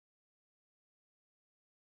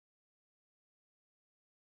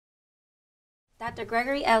Dr.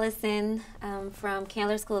 Gregory Ellison from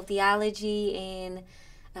Candler School of Theology and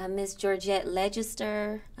Ms. Georgette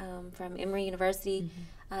Ledgister from Emory University.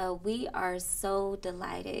 We are so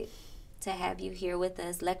delighted to have you here with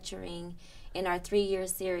us lecturing in our 3-year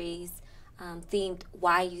series themed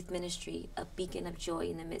Why Youth Ministry, a Beacon of Joy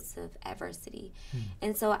in the Midst of Adversity.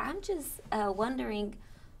 And so I'm just wondering,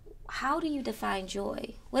 how do you define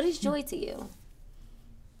joy? What is joy to you?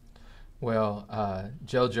 Well,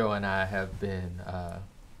 JoJo and I have been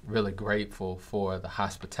really grateful for the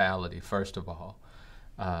hospitality, first of all,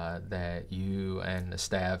 that you and the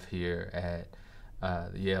staff here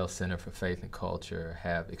at the Yale Center for Faith and Culture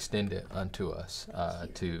have extended unto us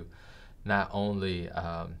to not only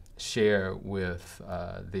share with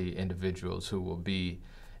the individuals who will be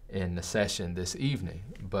in the session this evening,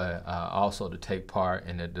 but also to take part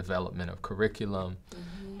in the development of curriculum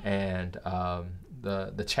and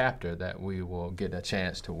the chapter that we will get a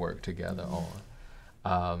chance to work together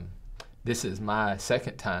on. This is my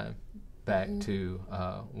second time back to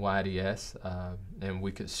YDS, and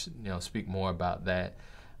we could speak more about that.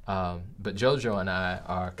 But JoJo and I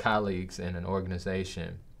are colleagues in an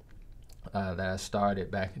organization that I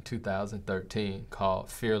started back in 2013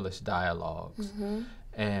 called Fearless Dialogues.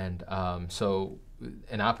 And so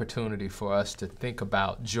an opportunity for us to think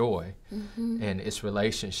about joy and its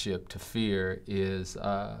relationship to fear is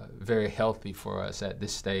very healthy for us at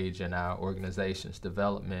this stage in our organization's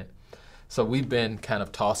development. So we've been kind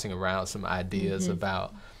of tossing around some ideas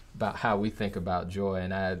about how we think about joy,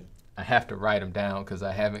 and I have to write them down because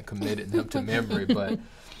I haven't committed them to memory. But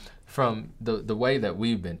from the way that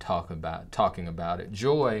we've been talking about it,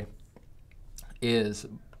 joy is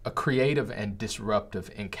a creative and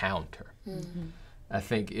disruptive encounter. I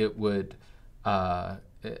think it would. I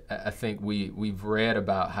think we've read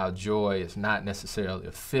about how joy is not necessarily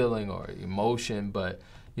a feeling or emotion, but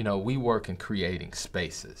we work in creating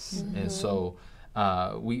spaces, and so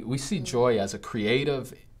we see joy as a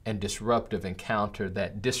creative and disruptive encounter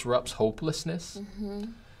that disrupts hopelessness.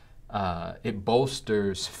 It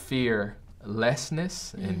bolsters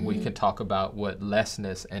fearlessness, and we can talk about what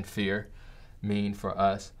lessness and fear mean for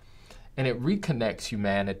us, and it reconnects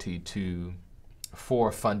humanity to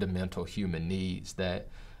 4 fundamental human needs that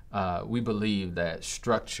we believe that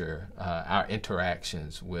structure our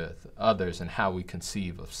interactions with others and how we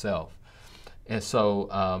conceive of self. And so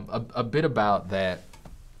a bit about that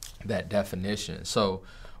definition. So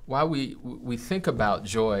why we think about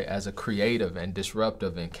joy as a creative and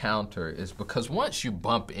disruptive encounter is because once you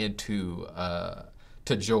bump into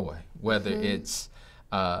to joy, whether it's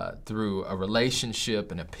through a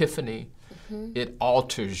relationship, an epiphany, it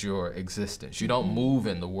alters your existence. You don't move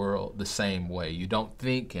in the world the same way. You don't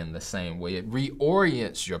think in the same way. It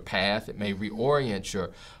reorients your path. It may reorient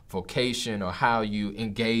your vocation or how you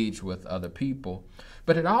engage with other people.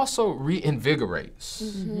 But it also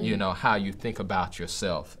reinvigorates, how you think about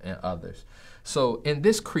yourself and others. So in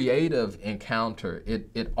this creative encounter,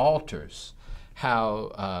 it alters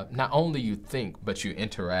how not only you think, but you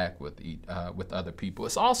interact with other people.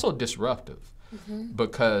 It's also disruptive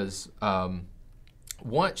because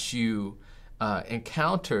once you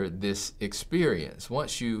encounter this experience,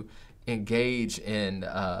 once you engage in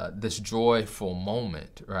this joyful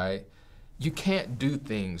moment, right, you can't do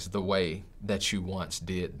things the way that you once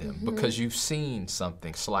did them because you've seen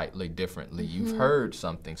something slightly differently. You've heard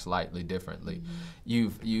something slightly differently.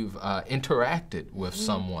 You've interacted with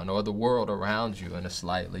someone or the world around you in a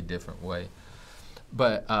slightly different way.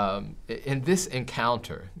 But in this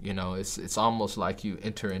encounter, it's almost like you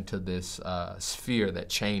enter into this sphere that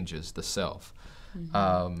changes the self.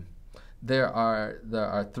 There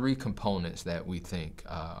are 3 components that we think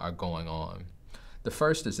are going on. The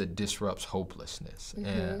first is it disrupts hopelessness.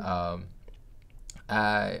 And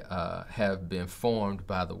I have been formed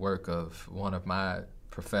by the work of one of my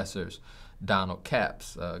professors, Donald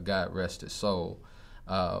Capps, God rest his soul,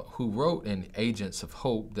 who wrote in Agents of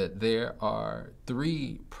Hope that there are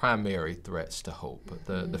 3 primary threats to hope.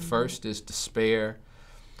 The first is despair,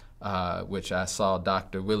 which I saw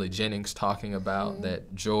Dr. Willie Jennings talking about,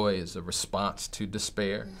 that joy is a response to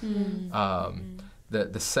despair.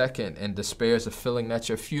 The second, and despair is a feeling that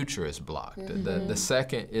your future is blocked. The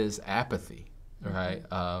second is apathy, right?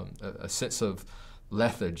 A sense of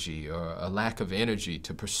lethargy or a lack of energy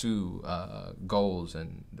to pursue goals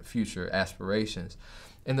and future aspirations.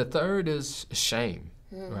 And the third is shame,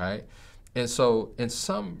 right? And so in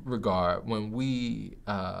some regard, when we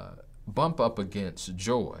bump up against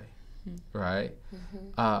joy, right,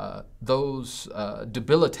 those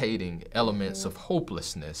debilitating elements of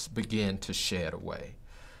hopelessness begin to shed away.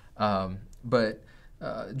 But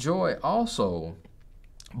joy also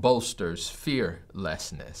bolsters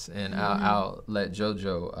fearlessness. And I'll let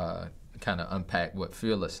JoJo kind of unpack what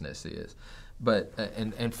fearlessness is. But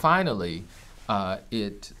and finally,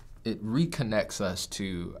 it reconnects us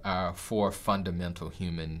to our 4 fundamental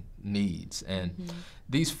human needs. And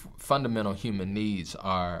these fundamental human needs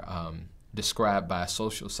are described by a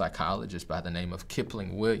social psychologist by the name of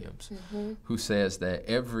Kipling Williams, who says that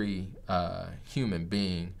every human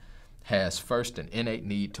being has first an innate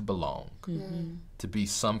need to belong, to be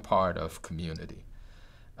some part of community.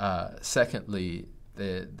 Secondly,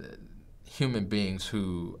 the human beings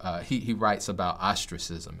who, he writes about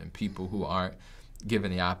ostracism and people who aren't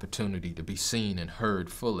given the opportunity to be seen and heard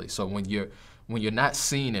fully. So when you're not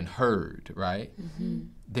seen and heard, right,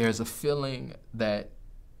 there's a feeling that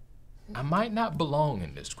I might not belong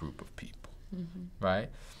in this group of people, right?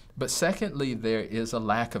 But secondly, there is a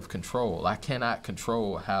lack of control. I cannot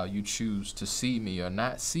control how you choose to see me or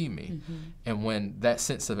not see me. And when that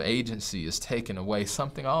sense of agency is taken away,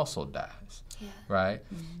 something also dies, right?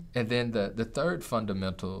 And then the third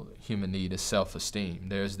fundamental human need is self-esteem.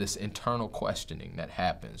 There's this internal questioning that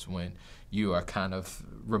happens when you are kind of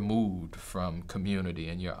removed from community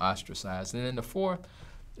and you're ostracized. And then the fourth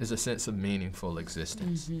is a sense of meaningful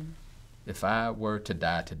existence. If I were to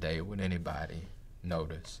die today, would anybody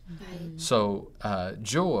notice? So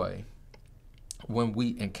joy, when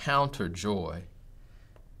we encounter joy,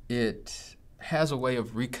 it has a way of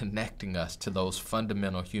reconnecting us to those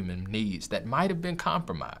fundamental human needs that might have been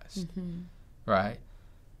compromised, right?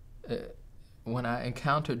 When I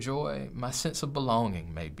encounter joy, my sense of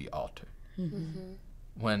belonging may be altered.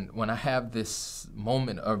 When I have this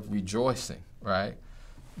moment of rejoicing, right,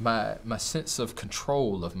 my sense of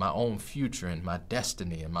control of my own future and my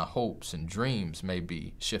destiny and my hopes and dreams may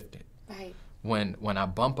be shifted. When I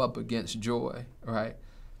bump up against joy, right,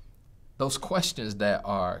 those questions that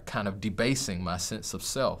are kind of debasing my sense of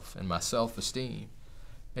self and my self-esteem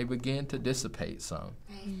may begin to dissipate some.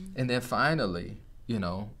 And then finally, you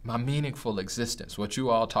know, my meaningful existence, what you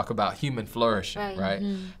all talk about, human flourishing, right?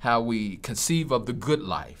 How we conceive of the good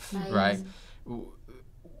life, right?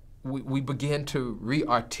 We begin to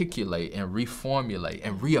re-articulate and reformulate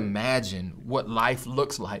and reimagine what life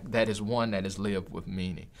looks like that is one that is lived with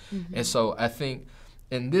meaning. And so I think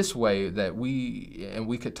in this way that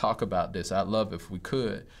we could talk about this, I'd love if we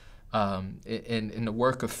could, in the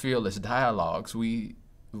work of Fearless Dialogues, we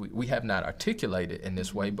have not articulated in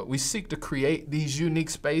this way, but we seek to create these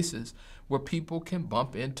unique spaces where people can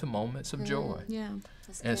bump into moments of joy.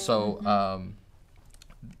 And so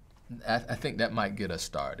I think that might get us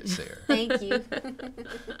started, Sarah. Thank you.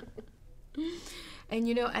 And,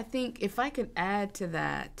 you know, I think if I could add to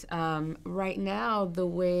that, right now, the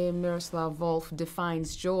way Miroslav Volf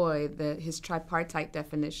defines joy, his tripartite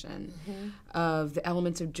definition of the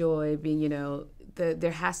elements of joy being, you know,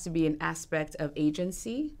 there has to be an aspect of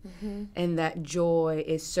agency, and that joy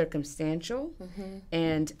is circumstantial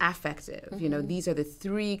and affective. You know, these are the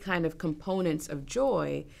 3 kind of components of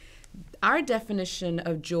joy. Our definition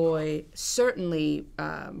of joy certainly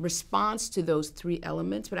responds to those 3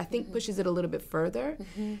 elements, but I think pushes it a little bit further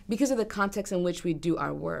because of the context in which we do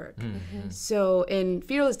our work. So in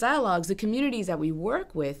Fearless Dialogues, the communities that we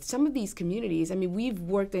work with, some of these communities, I mean, we've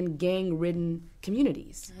worked in gang-ridden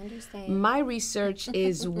communities. I understand. My research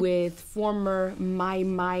is with former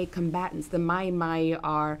Mai combatants. The Mai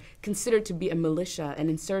are considered to be a militia, an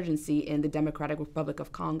insurgency in the Democratic Republic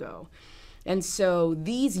of Congo. And so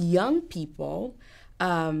these young people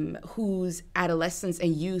whose adolescence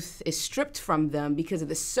and youth is stripped from them because of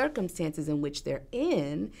the circumstances in which they're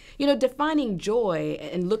in, you know, defining joy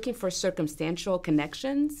and looking for circumstantial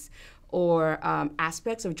connections or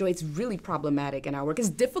aspects of joy, it's really problematic in our work. It's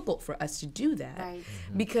difficult for us to do that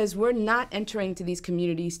because we're not entering to these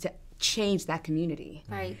communities to change that community.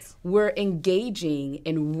 We're engaging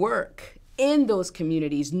in work in those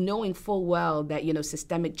communities, knowing full well that, you know,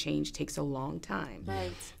 systemic change takes a long time.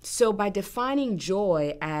 So by defining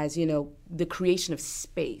joy as, you know, the creation of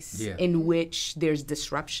space in which there's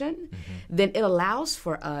disruption, then it allows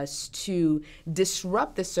for us to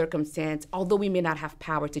disrupt the circumstance, although we may not have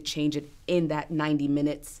power to change it in that 90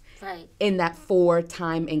 minutes, in that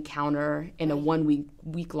 4-time encounter in a 1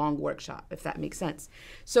 week-long workshop, if that makes sense.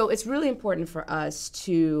 So it's really important for us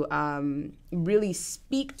to really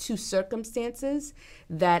speak to circumstances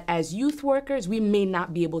that as youth workers, we may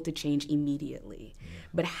not be able to change immediately.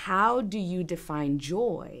 But how do you define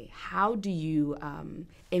joy? How do you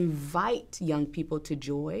invite young people to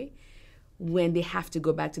joy when they have to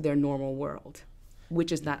go back to their normal world,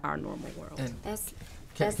 which is not our normal world? And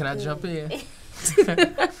can I jump in?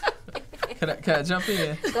 Can I jump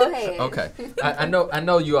in? Go ahead. Okay. I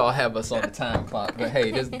know you all have us on the time clock, but hey,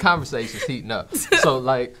 this conversation's heating up. So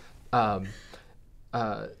like,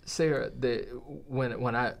 Sarah,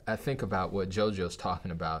 when I think about what JoJo's talking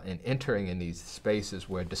about and entering in these spaces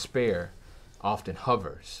where despair often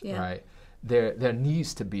hovers, right? There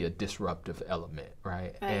needs to be a disruptive element,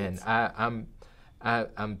 right? And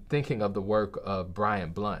I'm thinking of the work of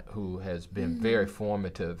Brian Blunt, who has been very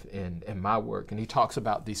formative in my work, and he talks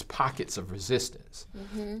about these pockets of resistance.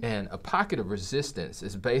 And a pocket of resistance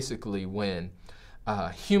is basically when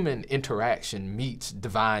human interaction meets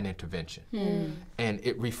divine intervention, and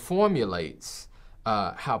it reformulates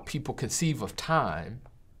how people conceive of time,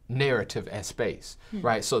 narrative, and space,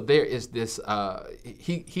 right? So there is this,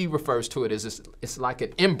 he refers to it as this, it's like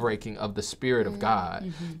an inbreaking of the Spirit of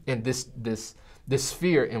God in this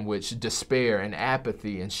sphere in which despair and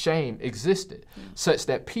apathy and shame existed, such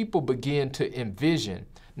that people begin to envision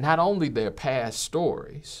not only their past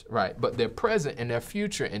stories, right, but their present and their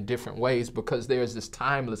future in different ways, because there's this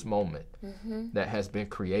timeless moment that has been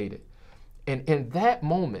created. And in that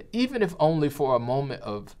moment, even if only for a moment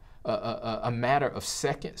of a matter of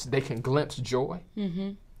seconds, they can glimpse joy.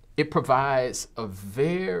 It provides a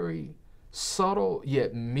very subtle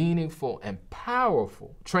yet meaningful and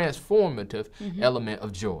powerful, transformative element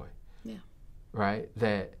of joy, right?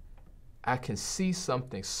 That I can see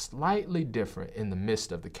something slightly different in the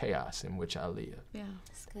midst of the chaos in which I live.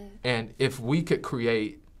 That's good. And if we could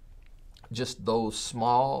create just those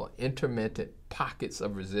small, intermittent pockets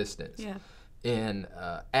of resistance in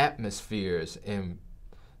atmospheres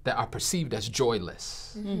that are perceived as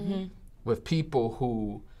joyless, with people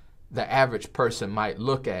who the average person might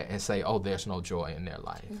look at and say, oh, there's no joy in their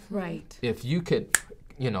life. Right. If you could,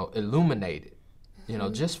 illuminate it,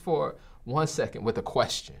 just for 1 second with a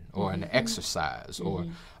question or an exercise or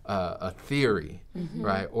a theory,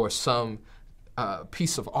 right? Or some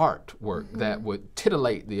piece of artwork that would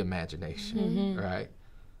titillate the imagination, right?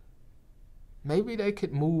 Maybe they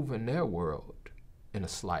could move in their world in a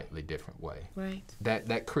slightly different way. Right.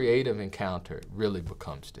 That creative encounter really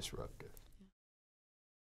becomes disruptive.